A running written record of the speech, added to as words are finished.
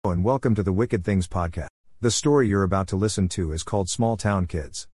and welcome to the Wicked Things podcast. The story you're about to listen to is called Small Town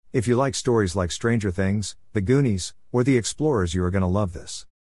Kids. If you like stories like Stranger Things, The Goonies, or The Explorers, you are going to love this.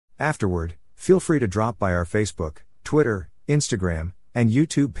 Afterward, feel free to drop by our Facebook, Twitter, Instagram, and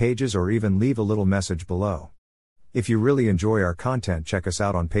YouTube pages or even leave a little message below. If you really enjoy our content, check us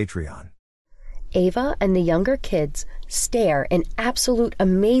out on Patreon. Ava and the younger kids stare in absolute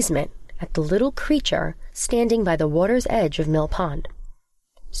amazement at the little creature standing by the water's edge of Mill Pond.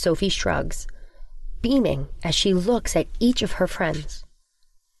 Sophie shrugs, beaming as she looks at each of her friends.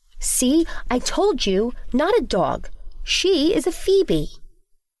 "See, I told you, not a dog. She is a Phoebe."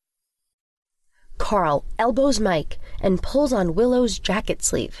 Carl elbows Mike and pulls on Willow's jacket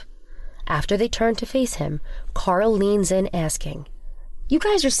sleeve. After they turn to face him, Carl leans in asking, "You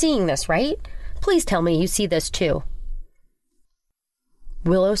guys are seeing this, right? Please tell me you see this too."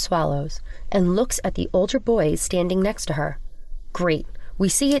 Willow swallows and looks at the older boys standing next to her. "Great, we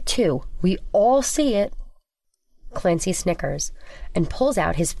see it too. We all see it." Clancy snickers and pulls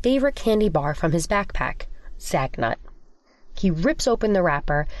out his favorite candy bar from his backpack, Zagnut. He rips open the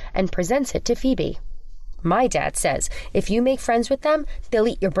wrapper and presents it to Phoebe. "My dad says if you make friends with them, they'll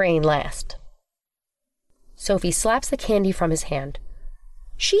eat your brain last." Sophie slaps the candy from his hand.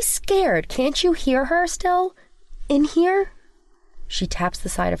 "She's scared. Can't you hear her still? In here?" She taps the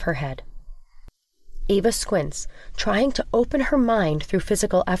side of her head. Ava squints, trying to open her mind through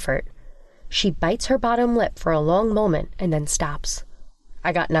physical effort. She bites her bottom lip for a long moment and then stops.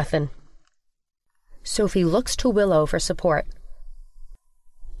 "I got nothing." Sophie looks to Willow for support.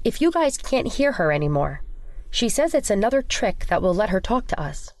 "If you guys can't hear her anymore, she says it's another trick that will let her talk to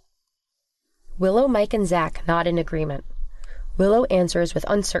us." Willow, Mike, and Zach nod in agreement. Willow answers with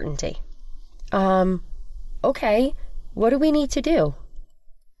uncertainty. Okay, what do we need to do?"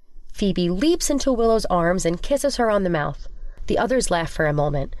 Phoebe leaps into Willow's arms and kisses her on the mouth. The others laugh for a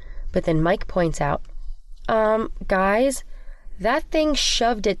moment, but then Mike points out, Guys, that thing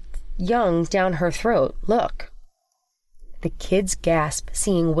shoved its young down her throat. Look." The kids gasp,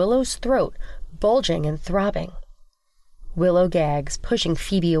 seeing Willow's throat bulging and throbbing. Willow gags, pushing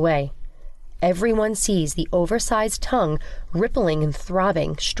Phoebe away. Everyone sees the oversized tongue rippling and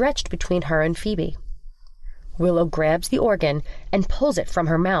throbbing, stretched between her and Phoebe. Willow grabs the organ and pulls it from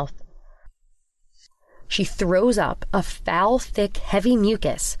her mouth. She throws up a foul, thick, heavy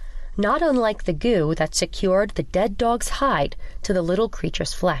mucus, not unlike the goo that secured the dead dog's hide to the little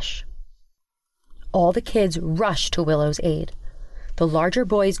creature's flesh. All the kids rush to Willow's aid. The larger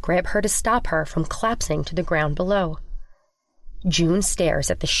boys grab her to stop her from collapsing to the ground below. June stares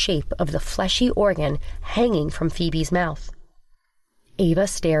at the shape of the fleshy organ hanging from Phoebe's mouth. Ava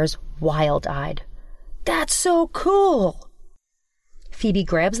stares wild-eyed. "That's so cool!" Phoebe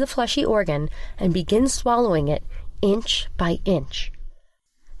grabs the fleshy organ and begins swallowing it inch by inch.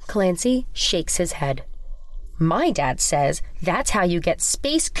 Clancy shakes his head. "My dad says that's how you get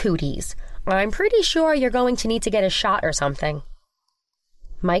space cooties. I'm pretty sure you're going to need to get a shot or something."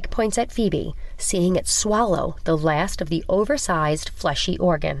 Mike points at Phoebe, seeing it swallow the last of the oversized fleshy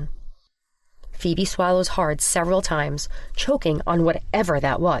organ. Phoebe swallows hard several times, choking on whatever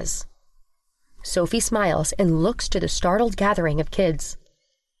that was. Sophie smiles and looks to the startled gathering of kids.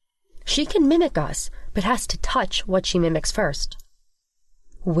 She can mimic us, but has to touch what she mimics first.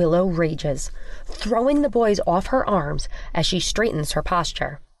 Willow rages, throwing the boys off her arms as she straightens her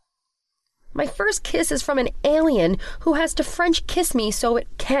posture. "My first kiss is from an alien who has to French kiss me so it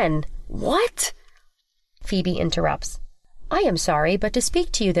can." "What?" Phoebe interrupts. "I am sorry, but to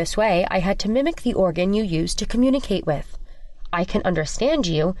speak to you this way, I had to mimic the organ you used to communicate with. I can understand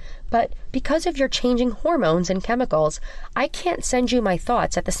you, but because of your changing hormones and chemicals, I can't send you my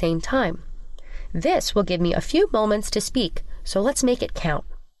thoughts at the same time. This will give me a few moments to speak, so let's make it count."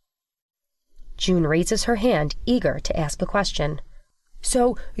 June raises her hand, eager to ask a question.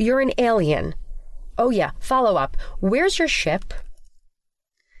 "So, you're an alien. Oh yeah, follow up. Where's your ship?"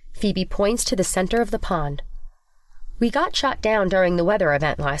 Phoebe points to the center of the pond. "We got shot down during the weather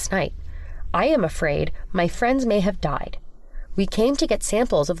event last night. I am afraid my friends may have died. We came to get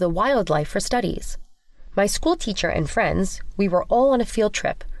samples of the wildlife for studies. My school teacher and friends, we were all on a field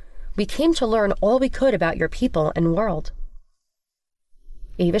trip. We came to learn all we could about your people and world."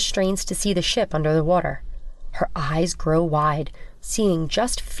 Ava strains to see the ship under the water. Her eyes grow wide, seeing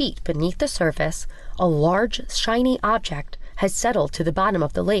just feet beneath the surface, a large, shiny object has settled to the bottom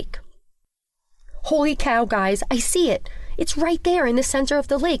of the lake. "Holy cow, guys, I see it! It's right there in the center of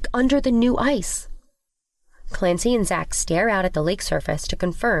the lake, under the new ice." Clancy and Zach stare out at the lake surface to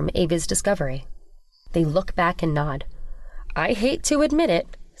confirm Ava's discovery. They look back and nod. "I hate to admit it,"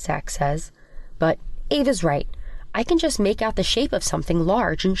 Zach says, "but Ava's right. I can just make out the shape of something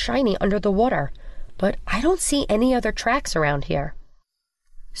large and shiny under the water, but I don't see any other tracks around here.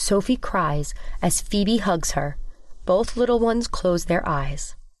 Sophie cries as Phoebe hugs her. Both little ones close their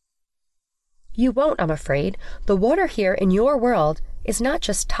eyes. You won't, I'm afraid. The water here in your world is not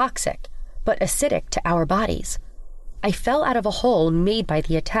just toxic, but acidic to our bodies. I fell out of a hole made by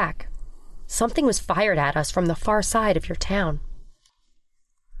the attack. Something was fired at us from the far side of your town.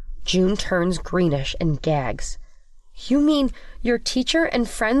 June turns greenish and gags. You mean your teacher and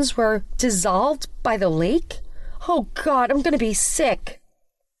friends were dissolved by the lake? Oh, God, I'm going to be sick.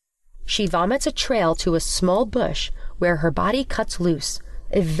 She vomits a trail to a small bush where her body cuts loose,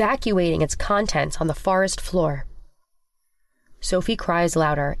 evacuating its contents on the forest floor. Sophie cries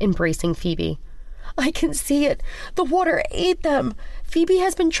louder, embracing Phoebe. I can see it. The water ate them. Phoebe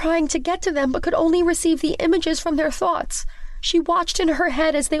has been trying to get to them but could only receive the images from their thoughts. She watched in her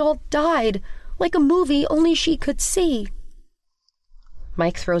head as they all died, like a movie only she could see.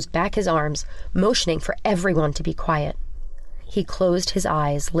 Mike throws back his arms, motioning for everyone to be quiet. He closed his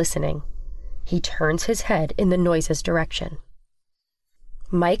eyes, listening. He turns his head in the noise's direction.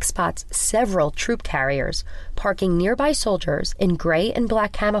 Mike spots several troop carriers parking nearby soldiers in gray and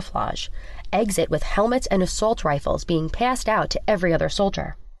black camouflage, exit with helmets and assault rifles being passed out to every other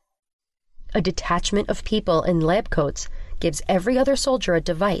soldier. A detachment of people in lab coats gives every other soldier a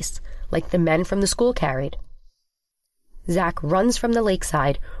device, like the men from the school carried. Zach runs from the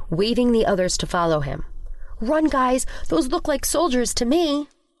lakeside, waving the others to follow him. Run, guys! Those look like soldiers to me!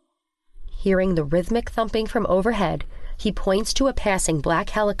 Hearing the rhythmic thumping from overhead, he points to a passing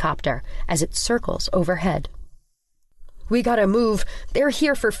black helicopter as it circles overhead. We gotta move! They're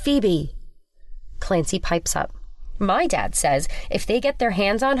here for Phoebe! Clancy pipes up. My dad says if they get their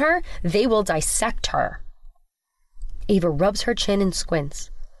hands on her, they will dissect her. Ava rubs her chin and squints.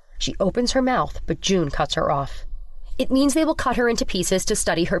 She opens her mouth, but June cuts her off. It means they will cut her into pieces to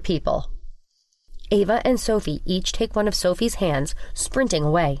study her people. Ava and Sophie each take one of Sophie's hands, sprinting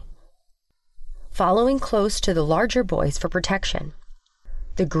away, following close to the larger boys for protection.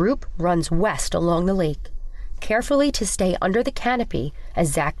 The group runs west along the lake, carefully to stay under the canopy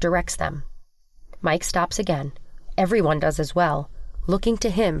as Zach directs them. Mike stops again. Everyone does as well, looking to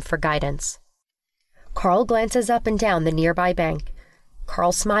him for guidance. Carl glances up and down the nearby bank.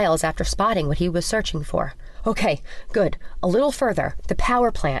 Carl smiles after spotting what he was searching for. Okay, good. A little further. The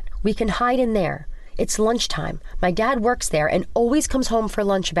power plant. We can hide in there. It's lunchtime. My dad works there and always comes home for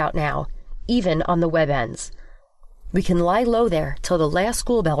lunch about now, even on the web ends. We can lie low there till the last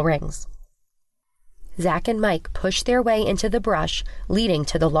school bell rings. Zach and Mike push their way into the brush leading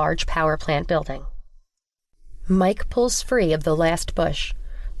to the large power plant building. Mike pulls free of the last bush,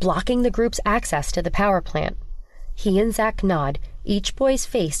 blocking the group's access to the power plant. He and Zach nod, each boy's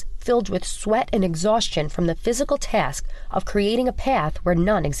face filled with sweat and exhaustion from the physical task of creating a path where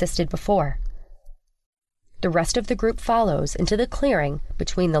none existed before. The rest of the group follows into the clearing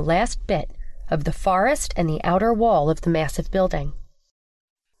between the last bit of the forest and the outer wall of the massive building.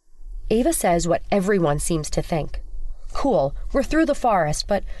 Ava says what everyone seems to think. Cool, we're through the forest,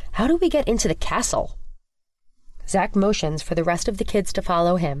 but how do we get into the castle? Zach motions for the rest of the kids to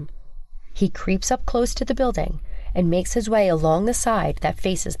follow him. He creeps up close to the building and makes his way along the side that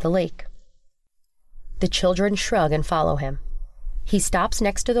faces the lake. The children shrug and follow him. He stops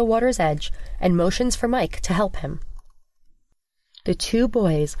next to the water's edge and motions for Mike to help him. The two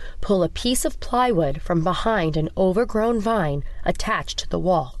boys pull a piece of plywood from behind an overgrown vine attached to the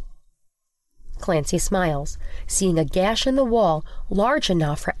wall. Clancy smiles, seeing a gash in the wall large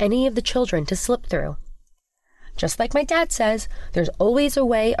enough for any of the children to slip through. Just like my dad says, there's always a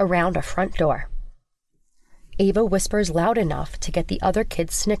way around a front door. Ava whispers loud enough to get the other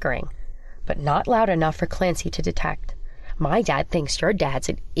kids snickering, but not loud enough for Clancy to detect. My dad thinks your dad's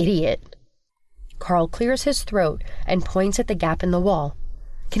an idiot. Carl clears his throat and points at the gap in the wall.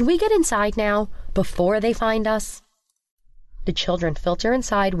 Can we get inside now, before they find us? The children filter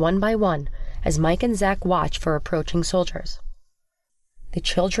inside one by one as Mike and Zach watch for approaching soldiers. The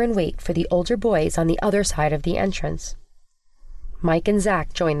children wait for the older boys on the other side of the entrance. Mike and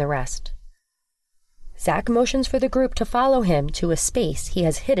Zach join the rest. Zach motions for the group to follow him to a space he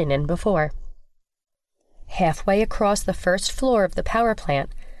has hidden in before. Halfway across the first floor of the power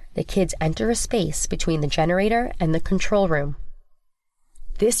plant, the kids enter a space between the generator and the control room.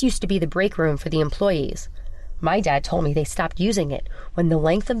 This used to be the break room for the employees. My dad told me they stopped using it when the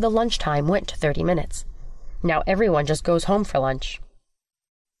length of the lunchtime went to 30 minutes. Now everyone just goes home for lunch.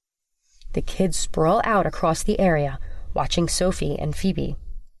 The kids sprawl out across the area, watching Sophie and Phoebe.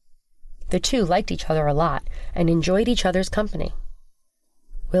 The two liked each other a lot and enjoyed each other's company.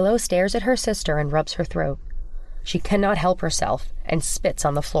 Willow stares at her sister and rubs her throat. She cannot help herself and spits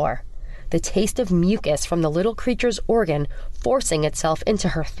on the floor, the taste of mucus from the little creature's organ forcing itself into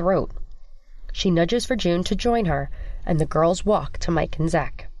her throat. She nudges for June to join her, and the girls walk to Mike and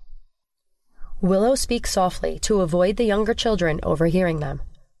Zach. Willow speaks softly to avoid the younger children overhearing them.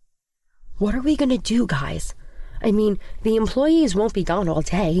 "What are we going to do, guys? I mean, the employees won't be gone all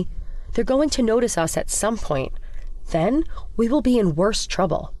day. They're going to notice us at some point. Then we will be in worse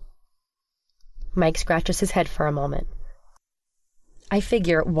trouble." Mike scratches his head for a moment. "I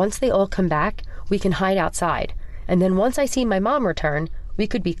figure once they all come back, we can hide outside, and then once I see my mom return, we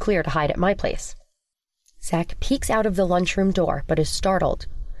could be clear to hide at my place." Zach peeks out of the lunchroom door but is startled,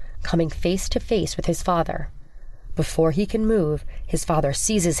 coming face to face with his father. Before he can move, his father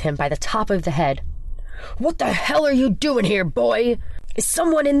seizes him by the top of the head. "What the hell are you doing here, boy? Is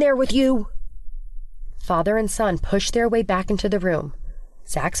someone in there with you?" Father and son push their way back into the room.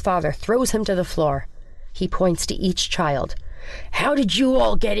 Zach's father throws him to the floor. He points to each child. "How did you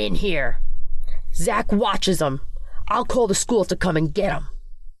all get in here?" "Zach watches them. I'll call the school to come and get them."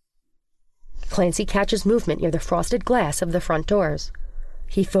 Clancy catches movement near the frosted glass of the front doors.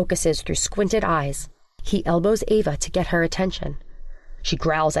 He focuses through squinted eyes. He elbows Ava to get her attention. She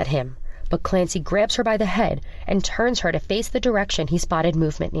growls at him, but Clancy grabs her by the head and turns her to face the direction he spotted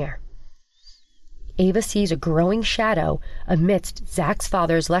movement near. Ava sees a growing shadow amidst Zach's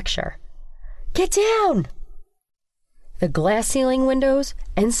father's lecture. "Get down!" The glass ceiling windows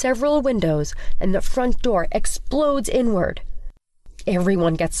and several windows and the front door explodes inward.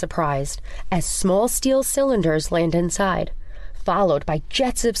 Everyone gets surprised as small steel cylinders land inside, followed by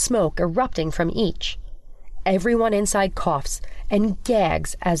jets of smoke erupting from each. Everyone inside coughs and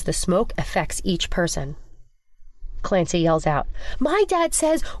gags as the smoke affects each person. Clancy yells out, "My dad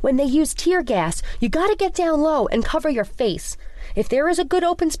says when they use tear gas, you gotta get down low and cover your face. If there is a good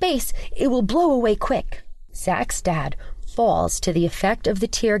open space, it will blow away quick." Zach's dad falls to the effect of the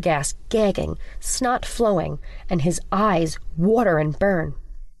tear gas gagging, snot flowing, and his eyes water and burn.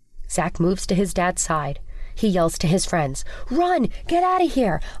 Zach moves to his dad's side. He yells to his friends, "Run! Get out of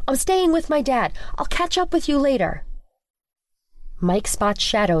here! I'm staying with my dad. I'll catch up with you later." Mike spots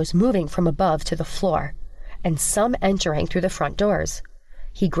shadows moving from above to the floor, and some entering through the front doors.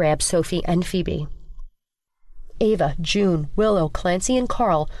 He grabs Sophie and Phoebe. Ava, June, Willow, Clancy, and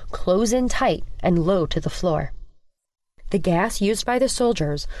Carl close in tight and low to the floor. The gas used by the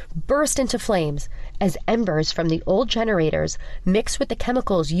soldiers burst into flames as embers from the old generators mix with the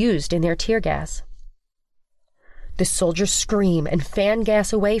chemicals used in their tear gas. The soldiers scream and fan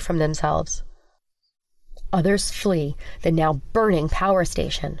gas away from themselves. Others flee the now burning power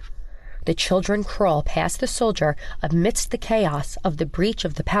station. The children crawl past the soldier amidst the chaos of the breach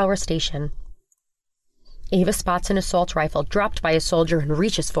of the power station. Ava spots an assault rifle dropped by a soldier and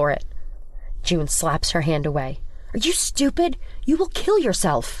reaches for it. June slaps her hand away. "Are you stupid? You will kill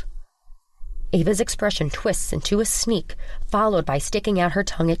yourself." Ava's expression twists into a sneak, followed by sticking out her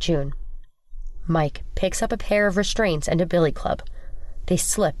tongue at June. Mike picks up a pair of restraints and a billy club. They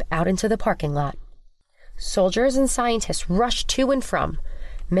slip out into the parking lot. Soldiers and scientists rush to and from,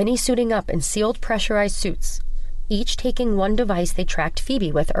 many suiting up in sealed pressurized suits, each taking one device they tracked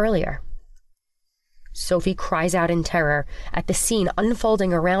Phoebe with earlier. Sophie cries out in terror at the scene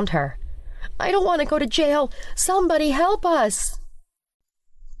unfolding around her. "I don't want to go to jail. Somebody help us."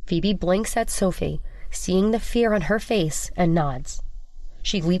 Phoebe blinks at Sophie, seeing the fear on her face, and nods.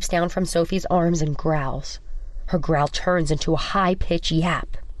 She leaps down from Sophie's arms and growls. Her growl turns into a high-pitched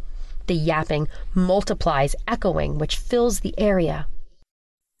yap. The yapping multiplies, echoing, which fills the area.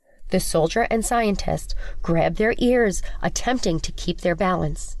 The soldier and scientist grab their ears, attempting to keep their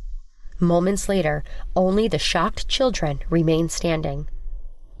balance. Moments later, only the shocked children remain standing.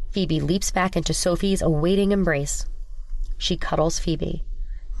 Phoebe leaps back into Sophie's awaiting embrace. She cuddles Phoebe.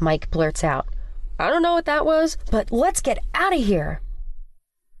 Mike blurts out, "I don't know what that was, but let's get out of here."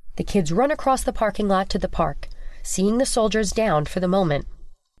 The kids run across the parking lot to the park, seeing the soldiers downed for the moment.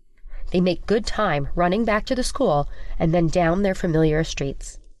 They make good time running back to the school and then down their familiar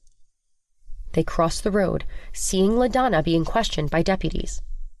streets. They cross the road, seeing LaDonna being questioned by deputies.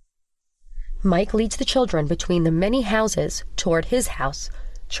 Mike leads the children between the many houses toward his house,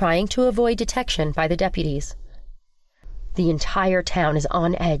 trying to avoid detection by the deputies. The entire town is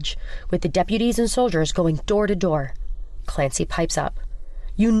on edge, with the deputies and soldiers going door to door. Clancy pipes up.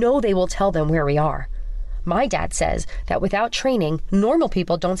 "You know they will tell them where we are. My dad says that without training, normal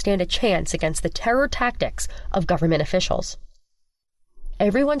people don't stand a chance against the terror tactics of government officials."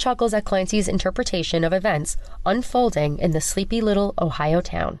 Everyone chuckles at Clancy's interpretation of events unfolding in the sleepy little Ohio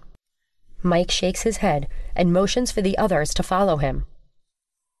town. Mike shakes his head and motions for the others to follow him.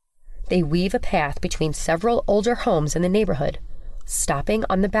 They weave a path between several older homes in the neighborhood, stopping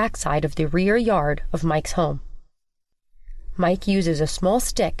on the backside of the rear yard of Mike's home. Mike uses a small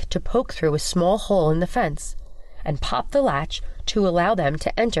stick to poke through a small hole in the fence and pop the latch to allow them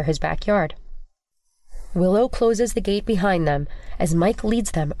to enter his backyard. Willow closes the gate behind them as Mike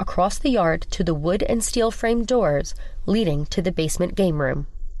leads them across the yard to the wood and steel framed doors leading to the basement game room.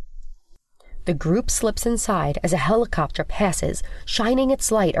 The group slips inside as a helicopter passes, shining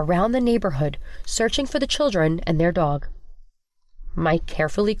its light around the neighborhood, searching for the children and their dog. Mike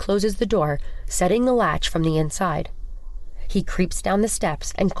carefully closes the door, setting the latch from the inside. He creeps down the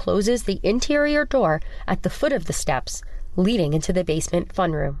steps and closes the interior door at the foot of the steps, leading into the basement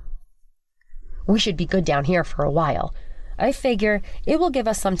fun room. We should be good down here for a while. I figure it will give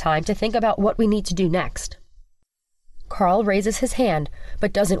us some time to think about what we need to do next. Carl raises his hand,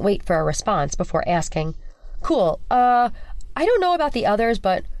 but doesn't wait for a response before asking, Cool, I don't know about the others,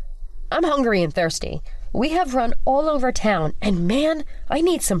 but I'm hungry and thirsty. We have run all over town, and man, I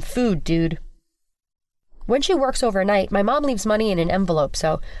need some food, dude. When she works overnight, my mom leaves money in an envelope,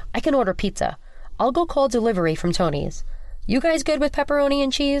 so I can order pizza. I'll go call delivery from Tony's. You guys good with pepperoni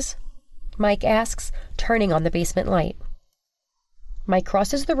and cheese? Mike asks, turning on the basement light. Mike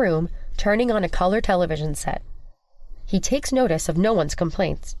crosses the room, turning on a color television set. He takes notice of no one's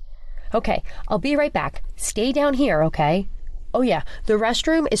complaints. Okay, I'll be right back. Stay down here, okay? Oh yeah, the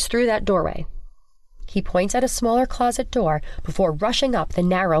restroom is through that doorway. He points at a smaller closet door before rushing up the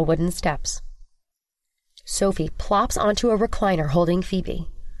narrow wooden steps. Sophie plops onto a recliner holding Phoebe.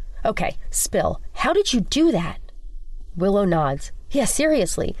 Okay, Spill, how did you do that? Willow nods. Yeah,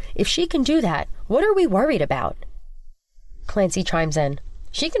 seriously, if she can do that, what are we worried about? Clancy chimes in.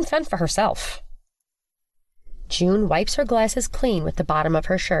 She can fend for herself. June wipes her glasses clean with the bottom of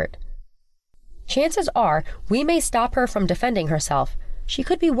her shirt. Chances are we may stop her from defending herself. She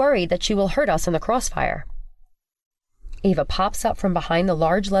could be worried that she will hurt us in the crossfire. Ava pops up from behind the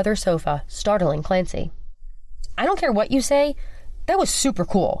large leather sofa, startling Clancy. I don't care what you say. That was super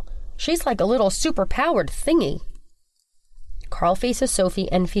cool. She's like a little super-powered thingy. Carl faces Sophie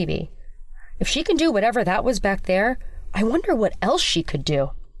and Phoebe. If she can do whatever that was back there, I wonder what else she could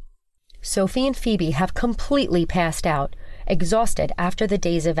do. Sophie and Phoebe have completely passed out, exhausted after the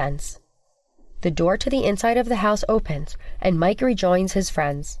day's events. The door to the inside of the house opens, and Mike rejoins his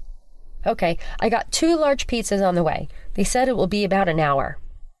friends. Okay, I got 2 large pizzas on the way. They said it will be about an hour.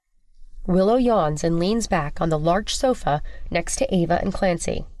 Willow yawns and leans back on the large sofa next to Ava and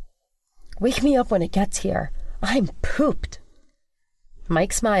Clancy. Wake me up when it gets here. I'm pooped.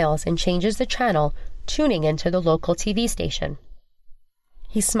 Mike smiles and changes the channel, tuning into the local TV station.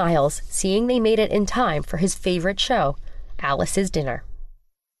 He smiles, seeing they made it in time for his favorite show, Alice's Dinner.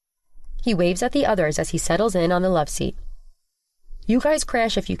 He waves at the others as he settles in on the love seat. You guys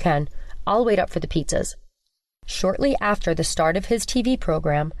crash if you can. I'll wait up for the pizzas. Shortly after the start of his TV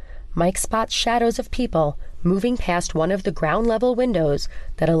program, Mike spots shadows of people moving past one of the ground-level windows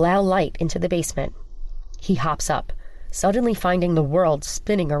that allow light into the basement. He hops up, suddenly finding the world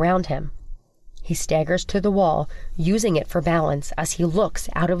spinning around him. He staggers to the wall, using it for balance as he looks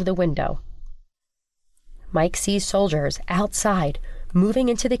out of the window. Mike sees soldiers outside, moving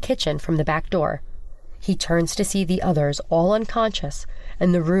into the kitchen from the back door. He turns to see the others all unconscious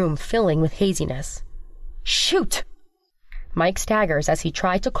and the room filling with haziness. Shoot! Mike staggers as he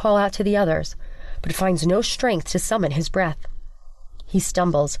tries to call out to the others, but finds no strength to summon his breath. He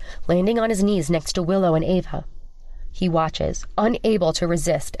stumbles, landing on his knees next to Willow and Ava. He watches, unable to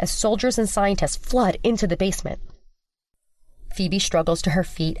resist, as soldiers and scientists flood into the basement. Phoebe struggles to her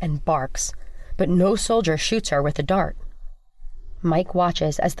feet and barks, but no soldier shoots her with a dart. Mike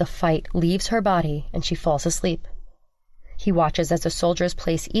watches as the fight leaves her body and she falls asleep. He watches as the soldiers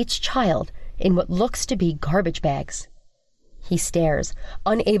place each child in what looks to be garbage bags. He stares,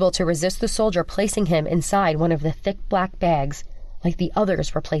 unable to resist the soldier placing him inside one of the thick black bags, like the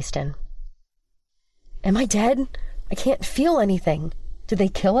others were placed in. Am I dead? I can't feel anything. Did they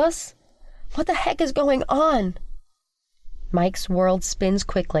kill us? What the heck is going on? Mike's world spins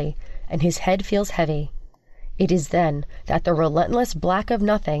quickly, and his head feels heavy. It is then that the relentless black of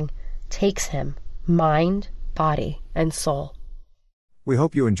nothing takes him, mind, body, and soul. We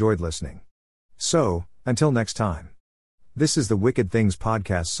hope you enjoyed listening. So, until next time. This is the Wicked Things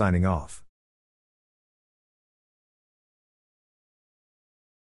Podcast signing off.